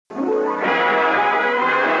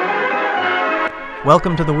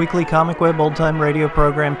Welcome to the weekly Comic Web Old Time Radio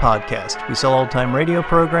Program podcast. We sell old-time radio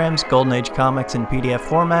programs, Golden Age comics in PDF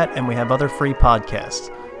format, and we have other free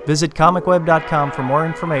podcasts. Visit comicweb.com for more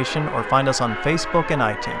information or find us on Facebook and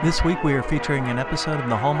iTunes. This week we are featuring an episode of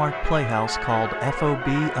the Hallmark Playhouse called FOB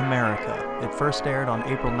America. It first aired on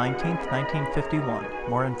April 19th,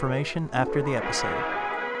 1951. More information after the episode.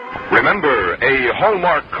 Remember, a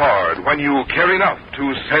Hallmark card when you care enough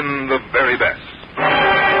to send the very best.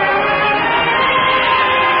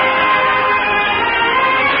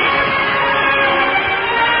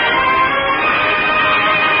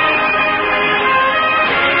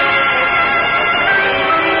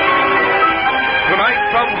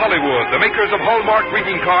 Hollywood, the makers of Hallmark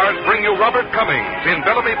greeting cards bring you Robert Cummings in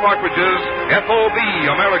Bellamy Partridge's FOB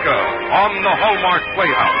America on the Hallmark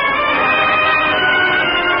Playhouse.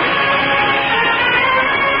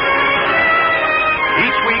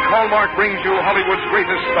 Each week, Hallmark brings you Hollywood's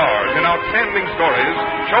greatest stars in outstanding stories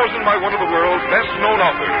chosen by one of the world's best-known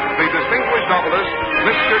authors, the distinguished novelist,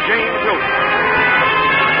 Mr. James Hilton.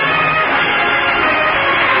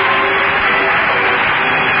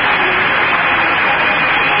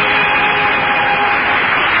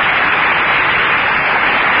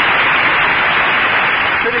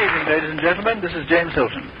 Ladies and gentlemen, this is James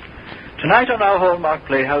Hilton. Tonight on our Hallmark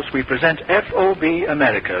Playhouse, we present FOB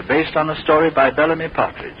America, based on a story by Bellamy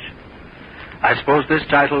Partridge. I suppose this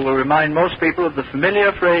title will remind most people of the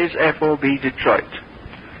familiar phrase FOB Detroit.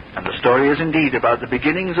 And the story is indeed about the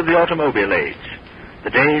beginnings of the automobile age,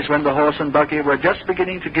 the days when the horse and buggy were just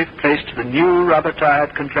beginning to give place to the new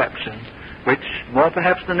rubber-tired contraption, which, more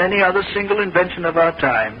perhaps than any other single invention of our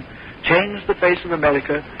time, changed the face of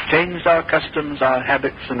America, changed our customs, our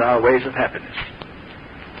habits, and our ways of happiness.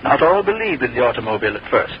 Not all believed in the automobile at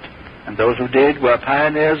first, and those who did were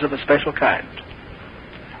pioneers of a special kind.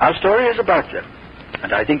 Our story is about them,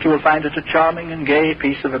 and I think you will find it a charming and gay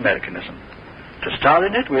piece of Americanism. To star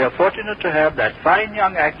in it, we are fortunate to have that fine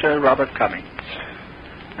young actor, Robert Cummings.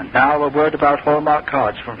 And now a word about Hallmark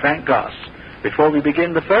cards from Frank Goss, before we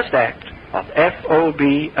begin the first act of FOB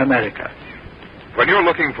America. When you're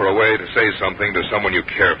looking for a way to say something to someone you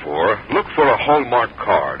care for, look for a Hallmark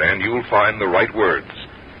card, and you'll find the right words.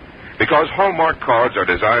 Because Hallmark cards are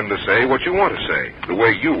designed to say what you want to say, the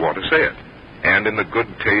way you want to say it, and in the good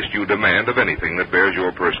taste you demand of anything that bears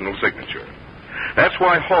your personal signature. That's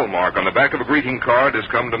why Hallmark on the back of a greeting card has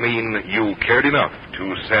come to mean you cared enough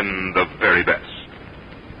to send the very best.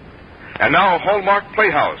 And now, Hallmark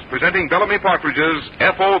Playhouse, presenting Bellamy Partridge's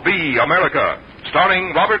FOB America,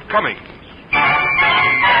 starring Robert Cummings.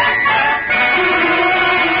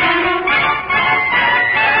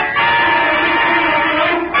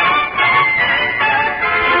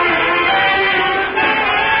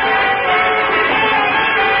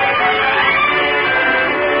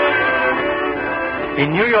 In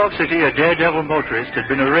New York City, a daredevil motorist had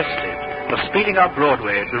been arrested for speeding up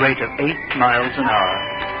Broadway at the rate of 8 miles an hour.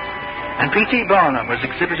 And P.T. Barnum was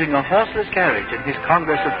exhibiting a horseless carriage in his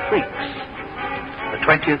Congress of Freaks. The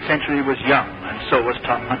 20th century was young, and so was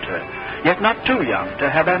Tom Hunter, yet not too young to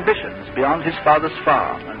have ambitions beyond his father's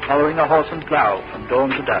farm and following a horse and plow from dawn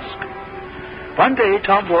to dusk. One day,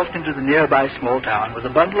 Tom walked into the nearby small town with a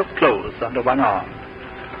bundle of clothes under one arm.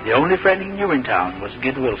 The only friend he knew in town was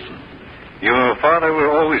Gid Wilson. Your father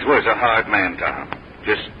always was a hard man, Tom.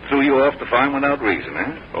 Just threw you off the farm without reason,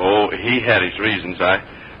 eh? Oh, he had his reasons. I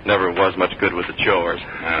never was much good with the chores.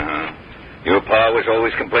 Uh-huh. Your pa was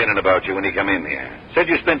always complaining about you when he come in here. Said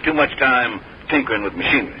you spent too much time tinkering with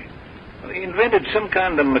machinery. Well, he invented some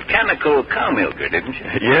kind of mechanical cow milker, didn't you?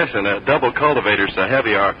 Yes, and a double cultivator so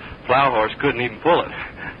heavy our plow horse couldn't even pull it.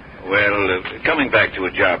 Well, coming back to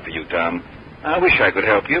a job for you, Tom, I wish I could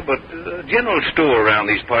help you, but a general store around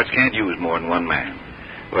these parts can't use more than one man.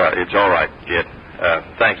 Well, it's all right, Gid.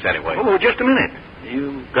 Thanks anyway. Oh, just a minute.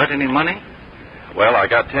 You got any money? Well, I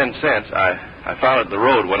got 10 cents. I found it in the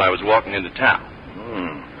road when I was walking into town.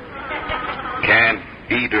 Can't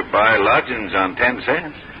eat or buy lodgings on 10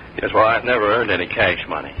 cents. Yes, well, I've never earned any cash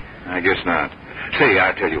money. I guess not. Say,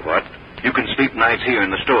 I tell you what, you can sleep nights here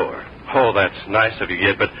in the store. Oh, that's nice of you,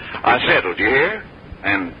 Gid, but I settled, you hear?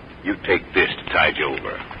 And you take this to tide you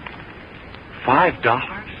over.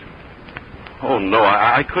 $5? Oh, no,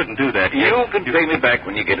 I couldn't do that, Gid. You can pay me back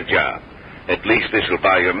when you get a job. At least this will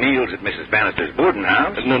buy your meals at Mrs. Bannister's boarding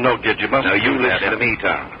house. No, Gid, you must. Now, you listen to me,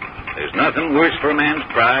 Tom. There's nothing worse for a man's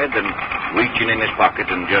pride than reaching in his pocket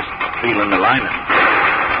and just feeling the lining.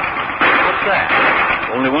 What's that?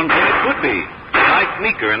 Only one thing it could be. Ike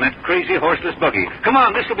Meeker and that crazy horseless buggy. Come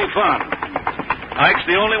on, this will be fun. Ike's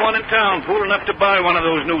the only one in town fool enough to buy one of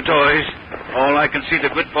those new toys. All I can see the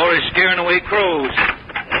good for is scaring away crows.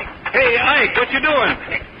 Hey, Ike, what you doing?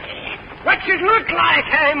 What's it look like?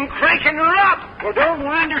 I'm cranking her up. Well, don't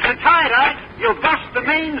wind her so tight, Ike. You'll bust the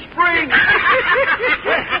main spring.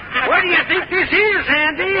 What do you think this is,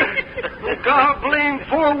 Andy? A gobbling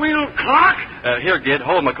four-wheel clock? Here, Gid,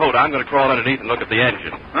 hold my coat. I'm going to crawl underneath and look at the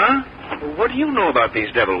engine. Huh? Well, what do you know about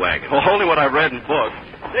these devil wagons? Well, only what I've read in books.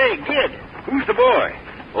 Hey, kid, who's the boy?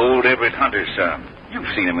 Old Everett Hunter's son. You've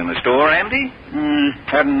seen him in the store, Andy?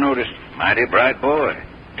 Hadn't noticed. Mighty bright boy.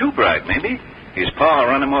 Too bright, maybe. His pa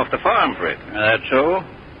run him off the farm for it. That's so?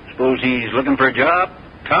 Suppose he's looking for a job?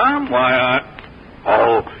 Tom? Why,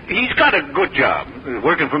 Oh, he's got a good job.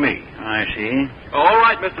 Working for me. I see. All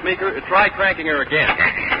right, Mr. Meeker. Try cranking her again.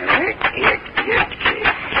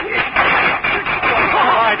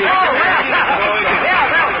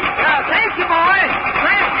 Thank you, boy.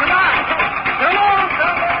 Thanks a lot.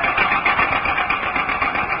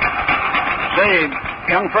 Say,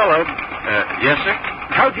 young fellow, Yes, sir?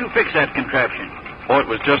 how'd you fix that contraption? Oh, it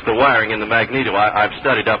was just the wiring in the magneto. I've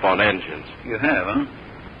studied up on engines. You have, huh?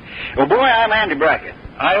 Well, boy, I'm Andy Brackett.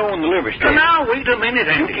 I own the livery stable. Now, wait a minute,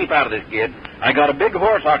 You Andy. keep out of this, kid. I got a big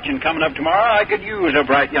horse auction coming up tomorrow. I could use a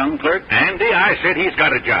bright young clerk. Andy, I said he's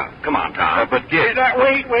got a job. Come on, Tom. But, Gid...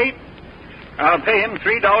 Wait. I'll pay him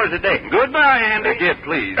 $3 a day. Goodbye, Andy. Gid,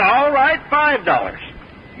 please. All right, $5.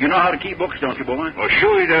 You know how to keep books, don't you, boy? Well,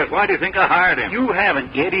 sure he does. Why do you think I hired him? You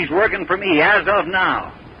haven't, kid. He's working for me as of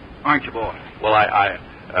now. Aren't you, boy? Well,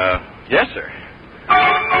 yes, sir.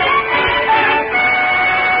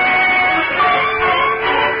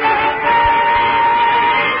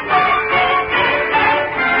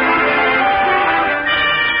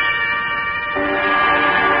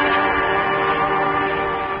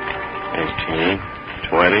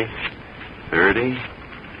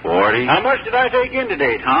 How much did I take in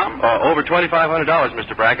today, Tom? Over $2,500,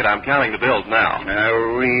 Mr. Brackett. I'm counting the bills now.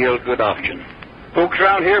 A real good auction. Folks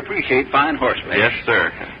around here appreciate fine horseplay. Yes,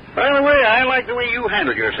 sir. By the way, I like the way you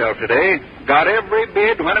handled yourself today. Got every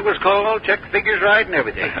bid when it was called, checked figures right and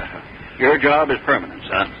everything. Your job is permanent,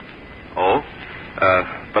 son. Oh?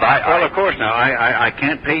 But Well, of course now, I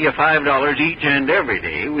can't pay you $5 each and every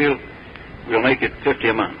day. We'll make it $50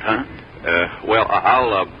 a month, huh? Well,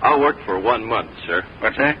 I'll work for 1 month, sir.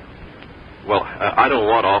 What's that? Well, I don't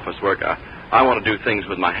want office work. I want to do things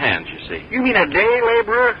with my hands, you see. You mean a day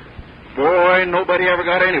laborer? Boy, nobody ever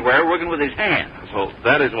got anywhere working with his hands. Well,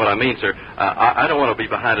 that isn't what I mean, sir. I don't want to be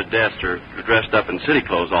behind a desk or dressed up in city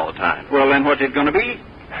clothes all the time. Well, then what's it going to be?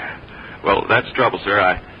 Well, that's the trouble, sir.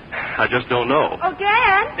 I just don't know. Oh,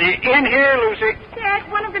 Dad. In here, Lucy.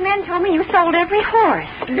 Dad, one of the men told me you sold every horse.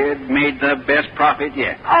 It made the best profit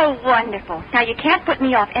yet. Oh, wonderful. Now, you can't put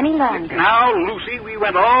me off any longer. Now, Lucy, we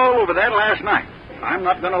went all over that last night. I'm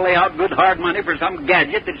not going to lay out good hard money for some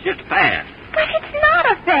gadget that's just a fad. But it's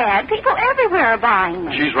not a fad. People everywhere are buying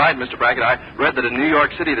them. She's right, Mr. Brackett. I read that in New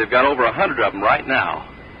York City they've got over 100 of them right now.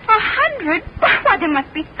 100? Why, there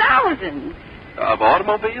must be thousands. Of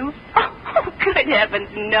automobiles? Oh, good heavens,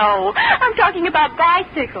 no. I'm talking about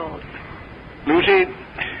bicycles. Lucy,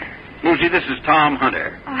 this is Tom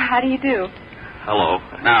Hunter. How do you do? Hello.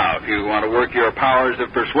 Now, if you want to work your powers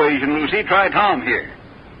of persuasion, Lucy, try Tom here.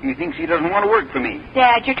 He thinks he doesn't want to work for me.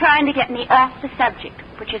 Dad, you're trying to get me off the subject,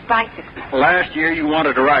 which is bicycles. Last year you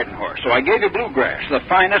wanted a riding horse, so I gave you Bluegrass, the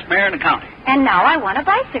finest mare in the county. And now I want a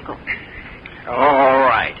bicycle. All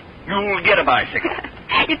right. You'll get a bicycle.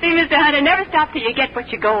 You see, Mr. Hunter, never stop till you get what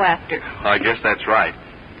you go after. I guess that's right.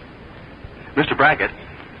 Mr. Brackett,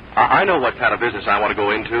 I know what kind of business I want to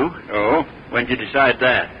go into. Oh? When'd you decide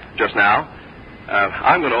that? Just now.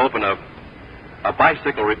 I'm going to open a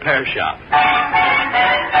bicycle repair shop.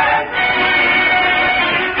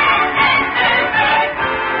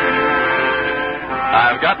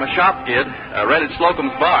 I've got my shop, kid. I rented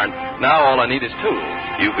Slocum's barn. Now all I need is tools.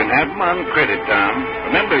 You can have them on credit, Tom.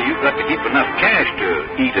 Remember, you've got to keep enough cash to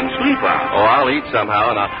eat and sleep on. Oh, I'll eat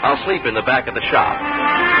somehow, and I'll sleep in the back of the shop.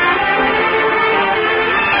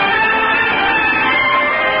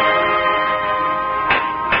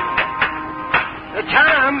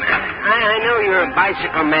 Tom, I know you're a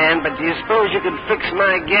bicycle man, but do you suppose you could fix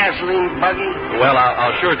my gasoline buggy? Well,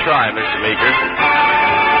 I'll sure try, Mr. Meeker.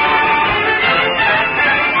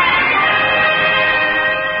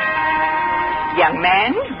 Young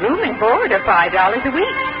man, room and board are $5 a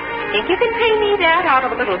week. Think you can pay me that out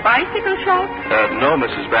of a little bicycle shop? No,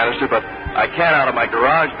 Mrs. Bannister, but I can't out of my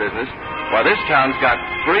garage business. Why, this town's got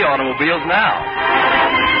 3 automobiles now.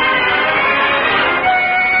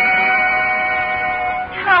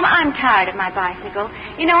 Tom, I'm tired of my bicycle.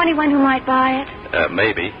 You know anyone who might buy it?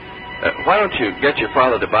 Maybe. Why don't you get your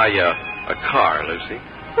father to buy you a car, Lucy?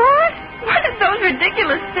 What? One of those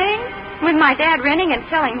ridiculous things? With my dad renting and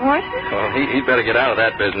selling horses? Well, he'd better get out of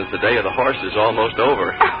that business. The day of the horse is almost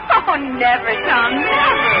over. Oh, never, Tom,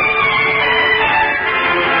 never.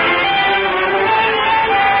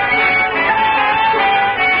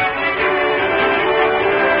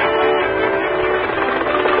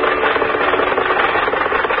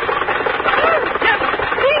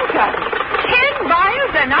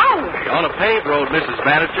 An hour. On a paved road, Mrs.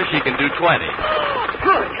 Bannister, she can do 20.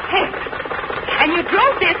 Good heavens. And you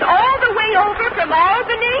drove this all the way over from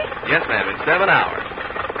Albany? Yes, ma'am, in 7 hours.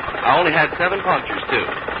 I only had 7 punctures, too.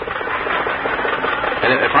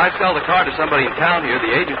 And if I sell the car to somebody in town here,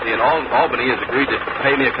 the agency in Albany has agreed to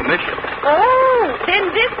pay me a commission. Oh, then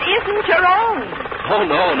this isn't your own. Oh,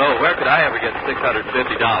 no. Where could I ever get $650?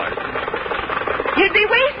 You'd be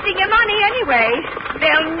wasting your money anyway.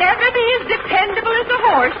 They'll never be as dependable as a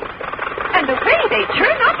horse. And the way they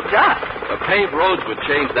churn up dust. The paved roads would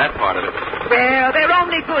change that part of it. Well, they're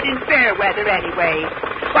only good in fair weather anyway.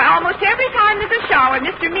 Why, almost every time there's a shower,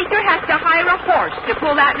 Mr. Meeker has to hire a horse to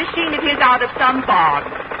pull that machine of his out of some bog.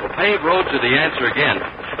 Well, paved roads are the answer again.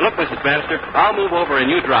 Look, Mrs. Bannister, I'll move over and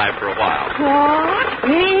you drive for a while. What?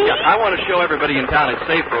 Me? Yeah, I want to show everybody in town it's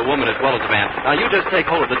safe for a woman as well as a man. Now, you just take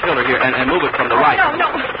hold of the tiller here and move it from the right.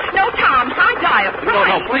 No, Tom. I die of fright.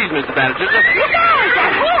 No, please, Mrs. Bannister. Just... You guys,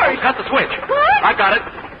 that horse. Cut the switch. What? I got it.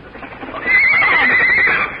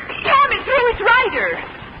 Tom, it threw its rider.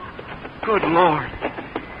 Good Lord.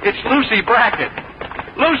 It's Lucy Brackett.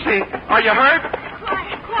 Lucy, are you hurt?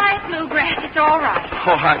 Quiet, Bluegrass. It's all right.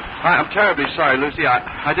 Oh, I'm terribly sorry, Lucy.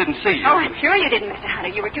 I didn't see you. Oh, I'm sure you didn't, Mr.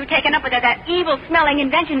 Hunter. You were too taken up with that evil-smelling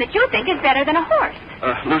invention that you think is better than a horse.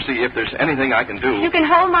 Lucy, if there's anything I can do... You can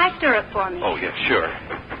hold my stirrup for me. Oh, yes, sure.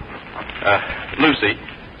 Lucy,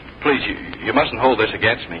 please, you mustn't hold this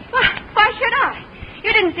against me. Why should I?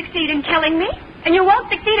 You didn't succeed in killing me, and you won't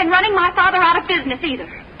succeed in running my father out of business either.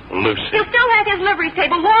 Lucy. He'll still have his livery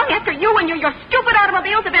stable long after you and your stupid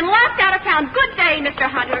automobiles have been laughed out of town. Good day, Mr.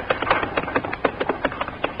 Hunter.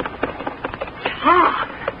 Tom,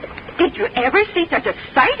 did you ever see such a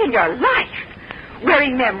sight in your life?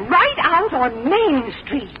 Wearing them right out on Main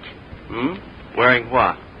Street. Wearing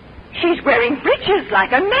what? She's wearing breeches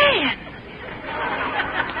like a man.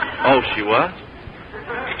 Oh, she was?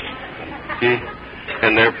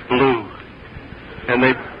 And they're blue. And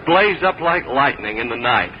they blaze up like lightning in the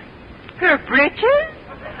night. Her breeches?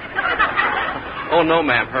 Oh, no,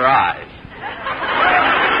 ma'am, her eyes.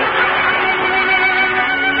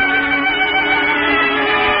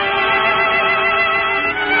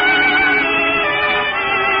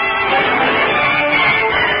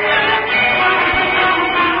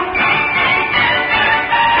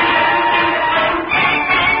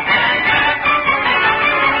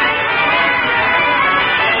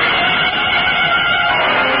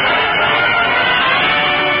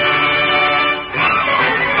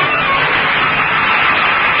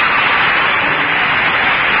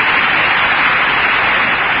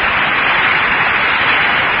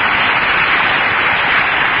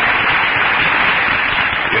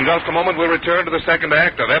 In just a moment, we'll return to the second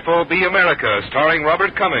act of F.O.B. America, starring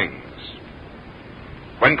Robert Cummings.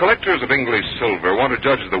 When collectors of English silver want to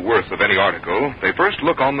judge the worth of any article, they first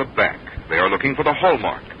look on the back. They are looking for the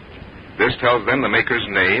hallmark. This tells them the maker's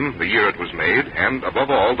name, the year it was made, and, above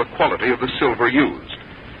all, the quality of the silver used.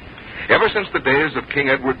 Ever since the days of King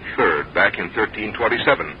Edward III, back in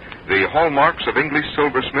 1327, the hallmarks of English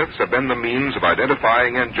silversmiths have been the means of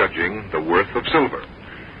identifying and judging the worth of silver.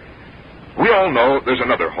 We all know there's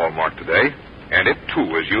another hallmark today, and it,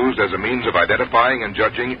 too, is used as a means of identifying and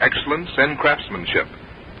judging excellence and craftsmanship.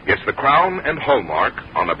 It's the crown and hallmark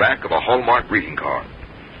on the back of a Hallmark greeting card.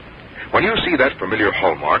 When you see that familiar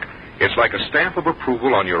hallmark, it's like a stamp of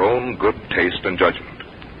approval on your own good taste and judgment.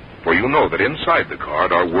 For you know that inside the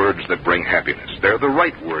card are words that bring happiness. They're the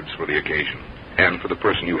right words for the occasion and for the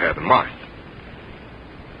person you have in mind.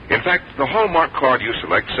 In fact, the Hallmark card you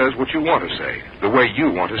select says what you want to say, the way you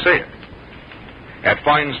want to say it. At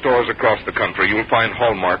fine stores across the country, you'll find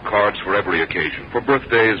Hallmark cards for every occasion, for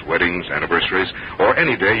birthdays, weddings, anniversaries, or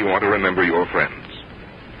any day you want to remember your friends.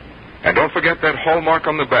 And don't forget that Hallmark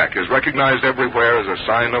on the back is recognized everywhere as a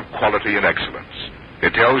sign of quality and excellence.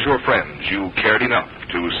 It tells your friends you cared enough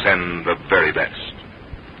to send the very best.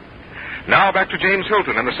 Now back to James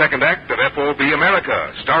Hilton in the second act of F.O.B.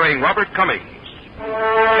 America, starring Robert Cummings.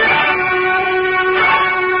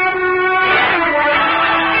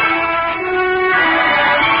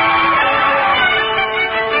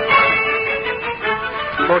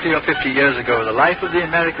 "40 or 50 years ago, the life of the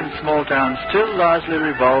American small town still largely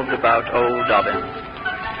revolved about old Dobbins.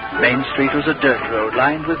 Main Street was a dirt road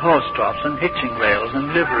lined with horse troughs and hitching rails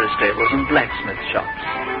and livery stables and blacksmith shops.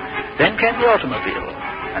 Then came the automobile,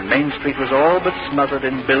 and Main Street was all but smothered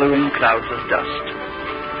in billowing clouds of dust.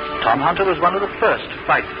 Tom Hunter was one of the first to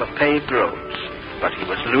fight for paved roads, but he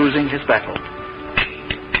was losing his battle.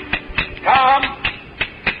 Tom!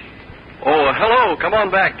 Oh, hello. Come on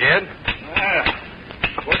back, Ged.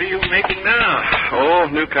 What are you making now? Oh,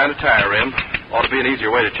 new kind of tire rim. Ought to be an easier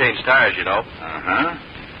way to change tires, you know. Uh-huh.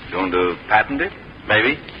 Going to patent it?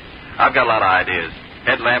 Maybe. I've got a lot of ideas.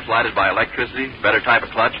 Headlamps lighted by electricity, better type of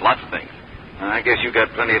clutch, lots of things. I guess you got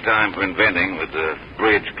plenty of time for inventing with the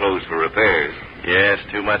bridge closed for repairs. Yes,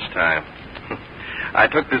 too much time. I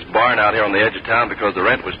took this barn out here on the edge of town because the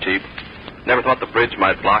rent was cheap. Never thought the bridge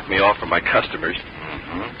might block me off from my customers.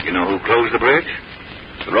 Mm-hmm. You know who closed the bridge?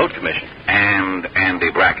 The road commission. And Andy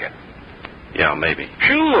Brackett. Yeah, maybe.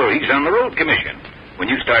 Sure, he's on the road commission. When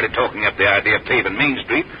you started talking up the idea of paving Main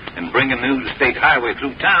Street and bringing the new state highway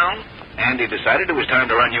through town, Andy decided it was time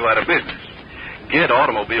to run you out of business. Ged,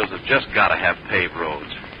 automobiles have just got to have paved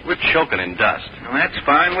roads. We're choking in dust. Well, that's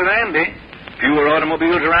fine with Andy. Fewer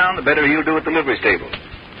automobiles around, the better he'll do at the livery stable.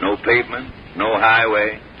 No pavement, no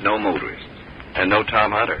highway, no motorists. And no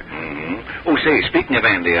Tom Hunter. Mm-hmm. Oh, say, speaking of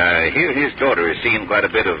Andy, I hear his daughter is seeing quite a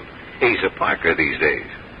bit of Asa Parker these days.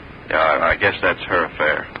 Yeah, I guess that's her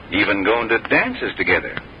affair. Even going to dances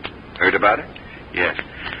together. Heard about it? Yes.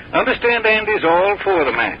 Understand Andy's all for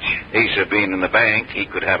the match. Asa being in the bank, he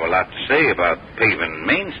could have a lot to say about paving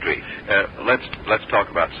Main Street. Let's talk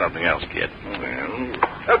about something else, kid. Well...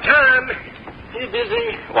 Oh, Tom, you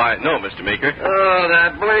busy? Why, no, Mr. Meeker. Oh,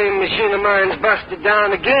 that blame machine of mine's busted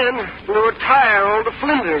down again. Blew a tire all to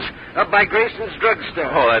flinders up by Grayson's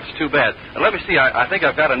drugstore. Oh, that's too bad. Let me see. I think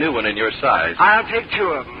I've got a new one in your size. I'll take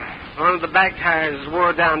two of them. One of the back tires is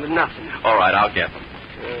wore down to nothing. All right, I'll get them.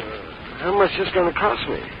 How much is this going to cost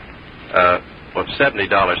me? Well, $70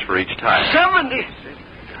 for each tire.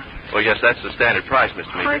 70? Well, yes, that's the standard price,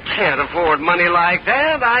 Mr. Meeker. I can't afford money like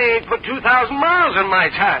that. I ain't put 2,000 miles on my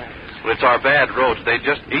tires. Well, it's our bad roads. They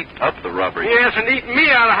just eat up the rubber. Yes, and eat me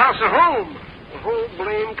out of house at home. The whole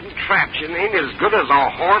blame contraption ain't as good as a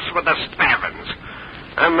horse with the spavins.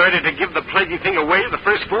 I'm ready to give the plaguey thing away to the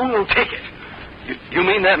first fool who'll take it. You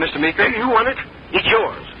mean that, Mr. Meeker? You want it? It's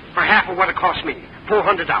yours. For half of what it cost me.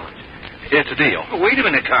 $400. It's a deal. Wait a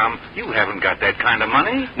minute, Tom. You haven't got that kind of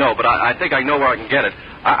money. No, but I think I know where I can get it.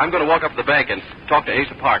 I'm going to walk up to the bank and talk to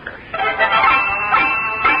Asa Parker.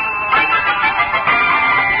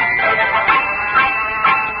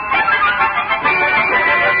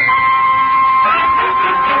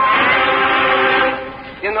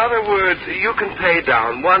 In other words, you can pay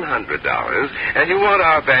down $100, and you want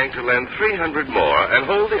our bank to lend $300 more and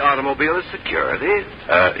hold the automobile as security?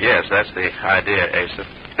 Yes, that's the idea, Asa.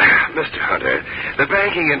 Mr. Hunter, the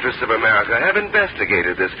banking interests of America have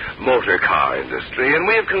investigated this motor car industry, and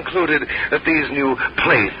we have concluded that these new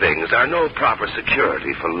playthings are no proper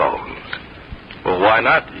security for loans. Well, why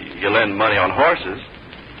not? You lend money on horses,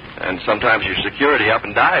 and sometimes your security up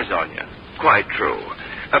and dies on you. Quite true.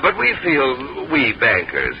 But we feel, we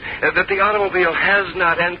bankers, that the automobile has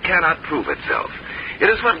not and cannot prove itself. It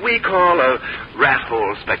is what we call a rat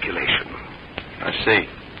hole speculation. I see.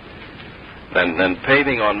 Then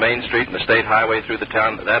paving on Main Street and the state highway through the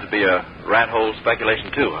town, that'd be a rat hole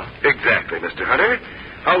speculation too, huh? Exactly, Mr. Hunter.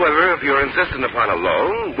 However, if you're insistent upon a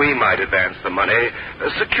loan, we might advance the money,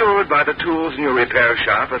 secured by the tools in your repair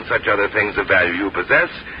shop and such other things of value you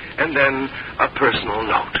possess, and then a personal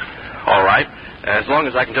note. All right. As long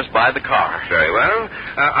as I can just buy the car. Very well.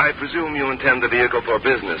 I presume you intend the vehicle for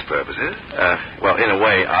business purposes? Well, in a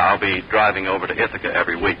way, I'll be driving over to Ithaca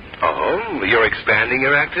every week. Oh, you're expanding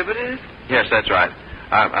your activities? Yes, that's right.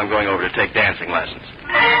 I'm going over to take dancing lessons.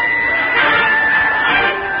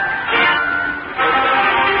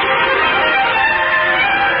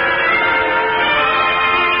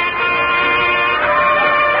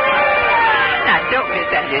 Now, don't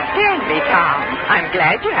misunderstand me, Tom. I'm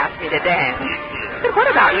glad you asked me to dance. But what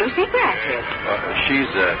about Lucy Cratchit? She's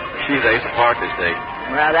Asa Parker's date.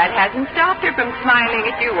 Well, that hasn't stopped her from smiling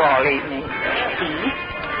at you all evening. See?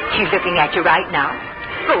 She's looking at you right now.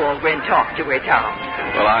 Go over and talk to her, Tom.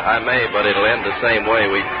 Well, I may, but it'll end the same way.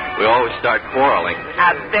 We always start quarreling.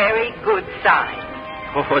 A very good sign.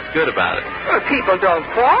 Oh, what's good about it? Well, people don't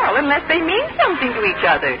quarrel unless they mean something to each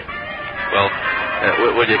other.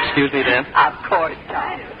 Well, would you excuse me then? Of course,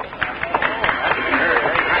 Tom.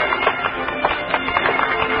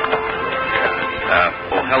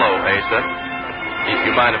 Hello, Asa.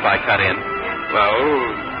 You mind if I cut in? Well,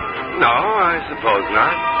 no, I suppose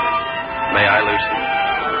not. May I, Lucy?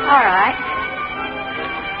 All right.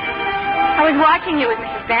 I was watching you with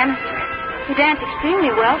Mrs. Bannister. You danced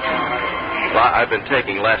extremely well, Tom. Well, I've been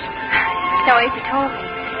taking lessons. So Asa told me.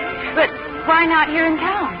 But why not here in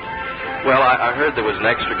town? Well, I heard there was an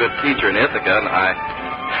extra good teacher in Ithaca, and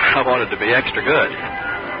I wanted to be extra good.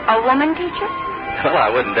 A woman teacher? Well, I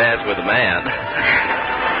wouldn't dance with a man.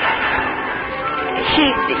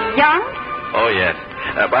 She's young? Oh, yes.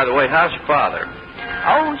 By the way, how's your father?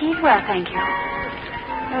 Oh, he's well, thank you.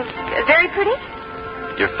 Very pretty?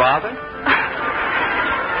 Your father?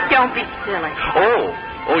 Don't be silly.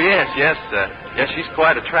 Oh, yes. Yes, she's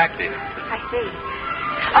quite attractive. I see.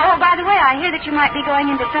 Oh, by the way, I hear that you might be going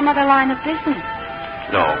into some other line of business.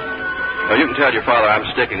 No, you can tell your father I'm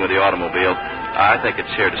sticking with the automobile. I think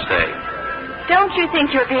it's here to stay. Don't you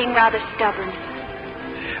think you're being rather stubborn?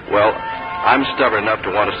 Well, I'm stubborn enough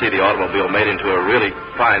to want to see the automobile made into a really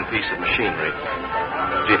fine piece of machinery.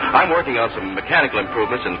 Gee, I'm working on some mechanical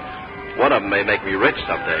improvements, and one of them may make me rich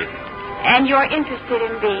someday. And you're interested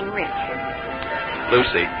in being rich?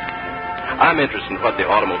 Lucy, I'm interested in what the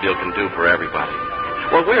automobile can do for everybody.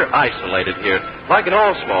 Well, we're isolated here. Like in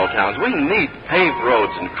all small towns, we need paved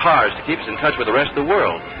roads and cars to keep us in touch with the rest of the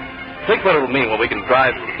world. Think what it'll mean when we can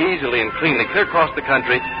drive easily and cleanly clear across the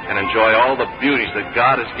country and enjoy all the beauties that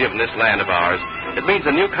God has given this land of ours. It means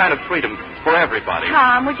a new kind of freedom for everybody.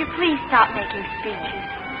 Tom, would you please stop making speeches?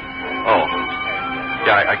 Oh.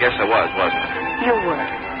 Yeah, I guess I wasn't I? You were.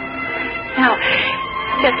 Now,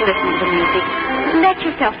 just listen to the music. Let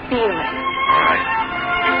yourself feel it. All right.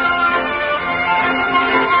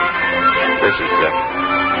 This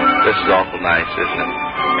is awful nice, isn't it?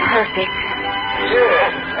 Perfect. Yeah.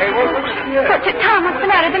 Hey, what's it? Tom, what's the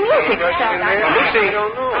matter? The music stopped.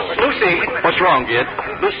 Lucy. What's wrong, Gid?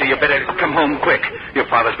 Lucy, you better come home quick. Your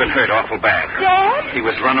father's been hurt awful bad. Dad? He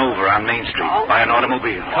was run over on Main Street by an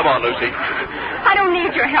automobile. Come on, Lucy. I don't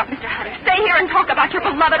need your help, Mr. Hunter. Stay here and talk about your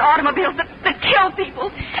beloved automobiles that kill people.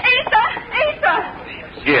 Asa!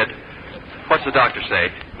 Gid, what's the doctor say?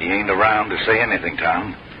 He ain't around to say anything,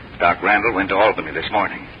 Tom. Doc Randall went to Albany this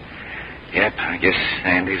morning. Yep, I guess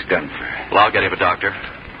Andy's done for. Well, I'll get him a doctor.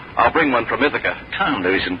 I'll bring one from Ithaca. Tom,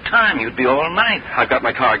 there isn't time. You'd be all night. I've got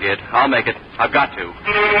my car, Gid. I'll make it. I've got to.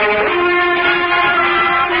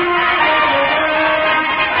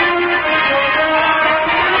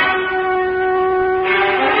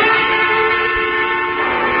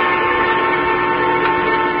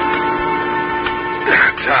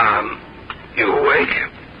 Tom, you awake?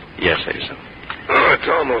 Yes, Asa. Oh, it's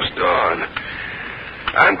almost dawn.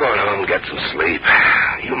 I'm going home and get some sleep.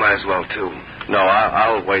 You might as well, too. No,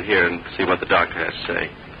 I'll wait here and see what the doctor has to say.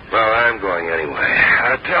 Well, I'm going anyway.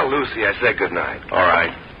 I'll tell Lucy I said good night. All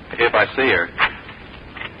right. If I see her.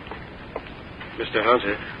 Mr.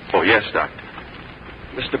 Hunter? Oh, yes, Doctor.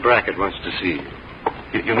 Mr. Brackett wants to see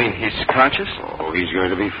you. You mean he's conscious? Oh, he's going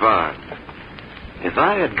to be fine. If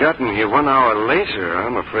I had gotten here 1 hour later,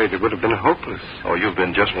 I'm afraid it would have been hopeless. Oh, you've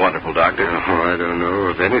been just wonderful, Doctor. Oh, I don't know.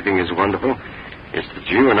 If anything is wonderful, it's that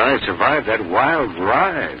you and I survived that wild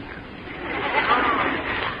ride.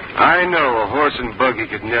 I know a horse and buggy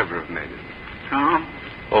could never have made it. Tom?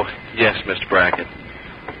 Oh, yes, Mr. Brackett.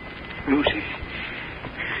 Lucy,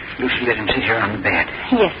 let him sit here on the bed.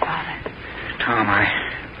 Yes, Father. Tom,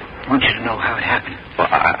 I want you to know how it happened. Well,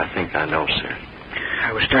 I think I know, sir.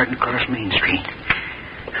 I was starting to cross Main Street.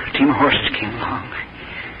 A team of horses came along.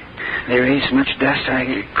 They raised so much dust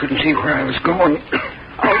I couldn't see where I was going.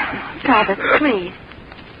 Oh, Father, please.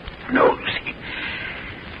 No, Lucy.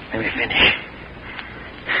 Let me finish.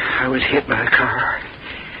 I was hit by a car,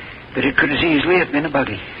 but it could as easily have been a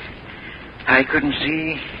buggy. I couldn't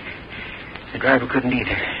see. The driver couldn't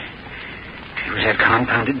either. It was that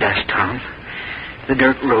confounded dust, Tom. The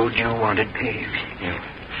dirt road you wanted paved. Yeah.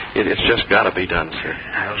 It's just got to be done, sir.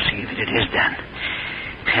 I'll see that it is done.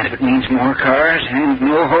 And if it means more cars and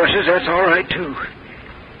more horses, that's all right, too.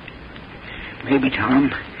 Maybe,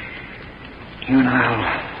 Tom, you and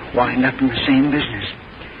I'll wind up in the same business.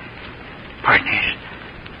 Partners.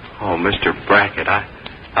 Oh, Mr. Brackett,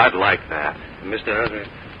 I'd like that. Mr. Hunter,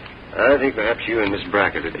 I think perhaps you and Miss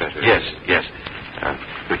Brackett had better. Yes.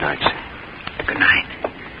 Good night, sir. Good night.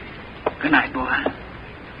 Good night, boy.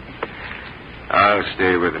 I'll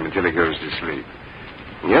stay with him until he goes to sleep.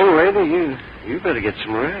 Young lady, you better get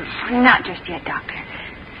some rest. Not just yet, Doctor.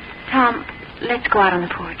 Tom, let's go out on the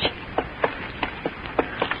porch.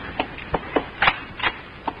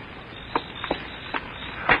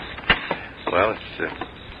 Well, it's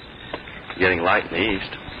getting light in the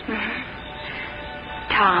east. Mm-hmm.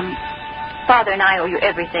 Tom, Father and I owe you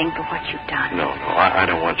everything for what you've done. No, I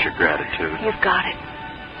don't want your gratitude. You've got it.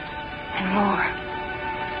 And more.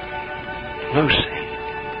 Lucy.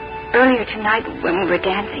 Earlier tonight, when we were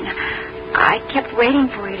dancing, I kept waiting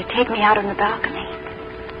for you to take me out on the balcony.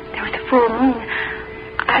 There was a full moon.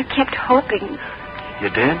 I kept hoping. You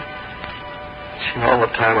did? All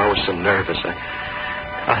the time I was so nervous.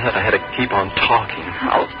 I had to keep on talking.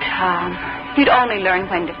 Oh, Tom, you'd only learn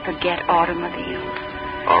when to forget automobiles.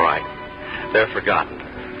 All right. They're forgotten.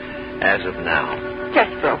 As of now.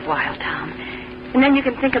 Just for a while, Tom. And then you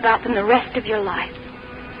can think about them the rest of your life.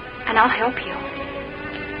 And I'll help you.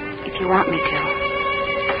 If you want me to.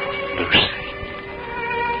 Lucy.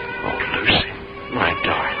 Oh, Lucy. My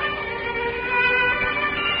darling.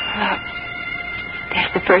 Look.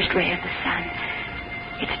 There's the first ray of the sun.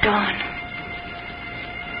 It's dawn.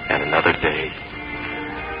 And another day.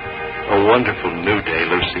 A wonderful new day,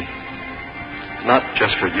 Lucy. Not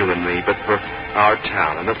just for you and me, but for our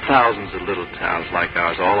town and the thousands of little towns like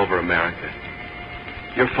ours all over America.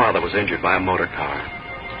 Your father was injured by a motor car,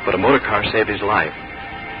 but a motor car saved his life,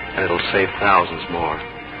 and it'll save thousands more.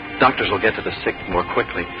 Doctors will get to the sick more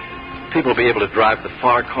quickly. People will be able to drive to the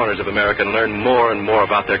far corners of America and learn more and more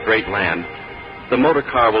about their great land. The motor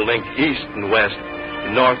car will link east and west,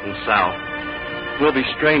 north and south. We'll be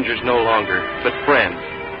strangers no longer, but friends.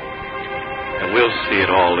 And we'll see it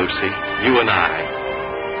all, Lucy, you and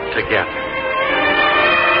I, together.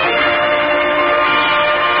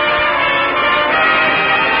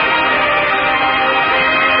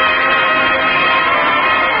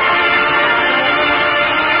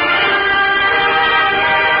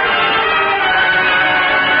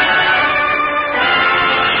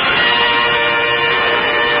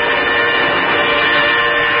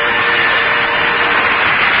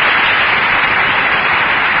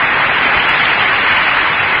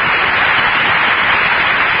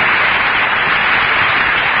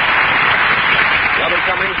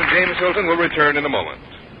 Hilton will return in a moment.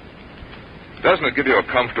 Doesn't it give you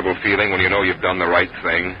a comfortable feeling when you know you've done the right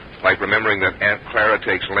thing? Like remembering that Aunt Clara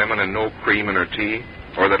takes lemon and no cream in her tea?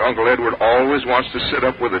 Or that Uncle Edward always wants to sit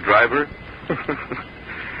up with the driver?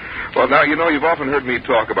 Well, now, you know, you've often heard me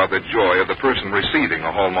talk about the joy of the person receiving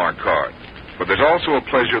a Hallmark card. But there's also a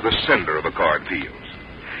pleasure the sender of a card feels.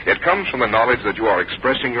 It comes from the knowledge that you are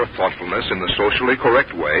expressing your thoughtfulness in the socially correct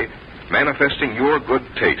way, manifesting your good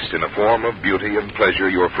taste in a form of beauty and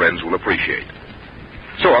pleasure your friends will appreciate.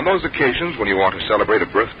 So on those occasions when you want to celebrate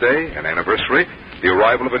a birthday, an anniversary, the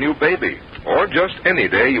arrival of a new baby, or just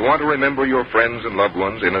any day you want to remember your friends and loved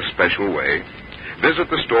ones in a special way,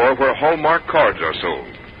 visit the store where Hallmark cards are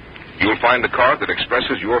sold. You'll find a card that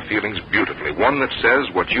expresses your feelings beautifully, one that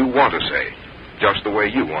says what you want to say, just the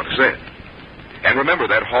way you want to say it. And remember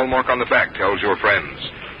that Hallmark on the back tells your friends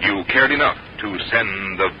you cared enough to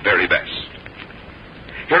send the very best.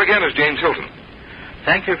 Here again is James Hilton.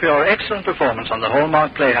 Thank you for your excellent performance on the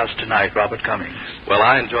Hallmark Playhouse tonight, Robert Cummings. Well,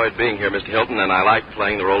 I enjoyed being here, Mr. Hilton, and I liked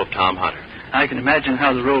playing the role of Tom Hunter. I can imagine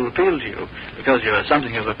how the role appealed to you, because you're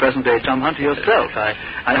something of a present-day Tom Hunter yourself.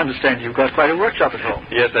 I understand you've got quite a workshop at home.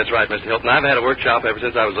 Yes, that's right, Mr. Hilton. I've had a workshop ever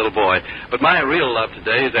since I was a little boy. But my real love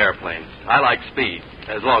today is airplanes. I like speed,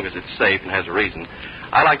 as long as it's safe and has a reason.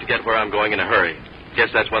 I like to get where I'm going in a hurry. Guess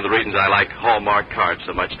that's one of the reasons I like Hallmark cards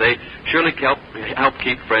so much. They surely help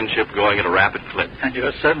keep friendship going at a rapid clip. And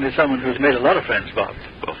you're certainly someone who's made a lot of friends, Bob.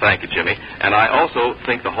 Well, thank you, Jimmy. And I also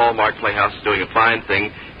think the Hallmark Playhouse is doing a fine thing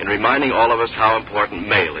in reminding all of us how important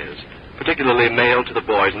mail is, particularly mail to the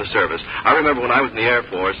boys in the service. I remember when I was in the Air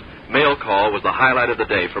Force, mail call was the highlight of the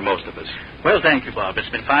day for most of us. Well, thank you, Bob. It's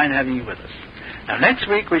been fine having you with us. Now, next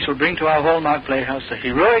week we shall bring to our Hallmark Playhouse a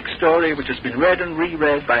heroic story which has been read and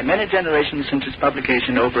reread by many generations since its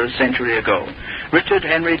publication over a century ago. Richard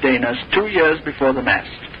Henry Dana's 2 Years Before the Mast.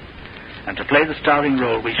 And to play the starring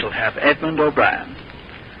role, we shall have Edmund O'Brien.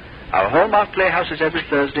 Our Hallmark Playhouse is every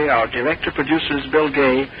Thursday. Our director-producer is Bill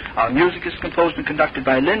Gay. Our music is composed and conducted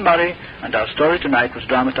by Lynn Murray. And our story tonight was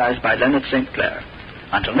dramatized by Leonard St. Clair.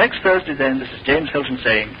 Until next Thursday, then, this is James Hilton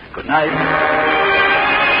saying good night.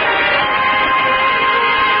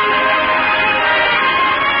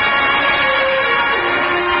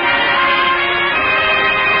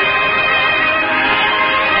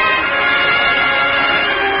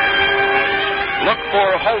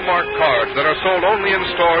 For Hallmark cards that are sold only in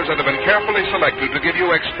stores that have been carefully selected to give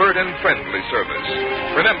you expert and friendly service.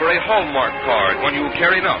 Remember, a Hallmark card when you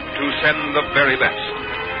care enough to send the very best.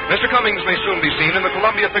 Mr. Cummings may soon be seen in the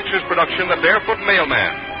Columbia Pictures production, The Barefoot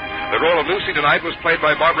Mailman. The role of Lucy tonight was played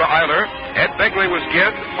by Barbara Eiler. Ed Begley was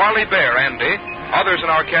Gid, Marley Bear, Andy. Others in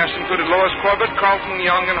our cast included Lois Corbett, Carlton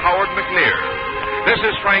Young, and Howard McNear. This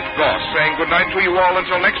is Frank Goss saying goodnight to you all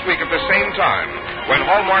until next week at the same time, when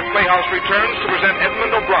Hallmark Playhouse returns to present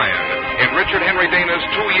Edmund O'Brien in Richard Henry Dana's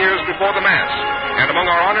 2 Years Before the Mast. And among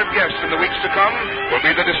our honored guests in the weeks to come will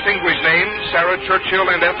be the distinguished names Sarah Churchill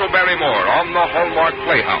and Ethel Barrymore on the Hallmark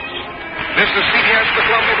Playhouse. This is CBS, the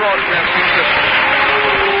Columbia Broadcasting System.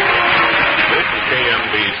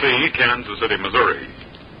 KMBC, Kansas City, Missouri.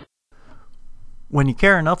 When you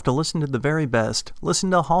care enough to listen to the very best,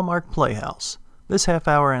 listen to Hallmark Playhouse. This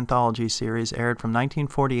half-hour anthology series aired from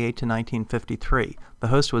 1948 to 1953. The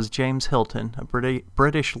host was James Hilton, a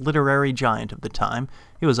British literary giant of the time.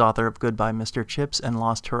 He was author of Goodbye, Mr. Chips and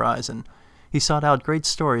Lost Horizon. He sought out great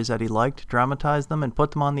stories that he liked, dramatized them, and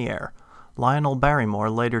put them on the air. Lionel Barrymore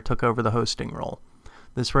later took over the hosting role.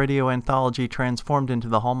 This radio anthology transformed into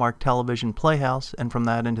the Hallmark Television Playhouse, and from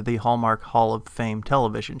that into the Hallmark Hall of Fame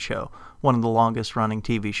television show, one of the longest-running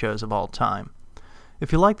TV shows of all time.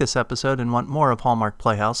 If you like this episode and want more of Hallmark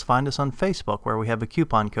Playhouse, find us on Facebook, where we have a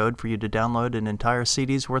coupon code for you to download an entire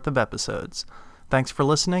CD's worth of episodes. Thanks for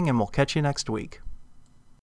listening, and we'll catch you next week.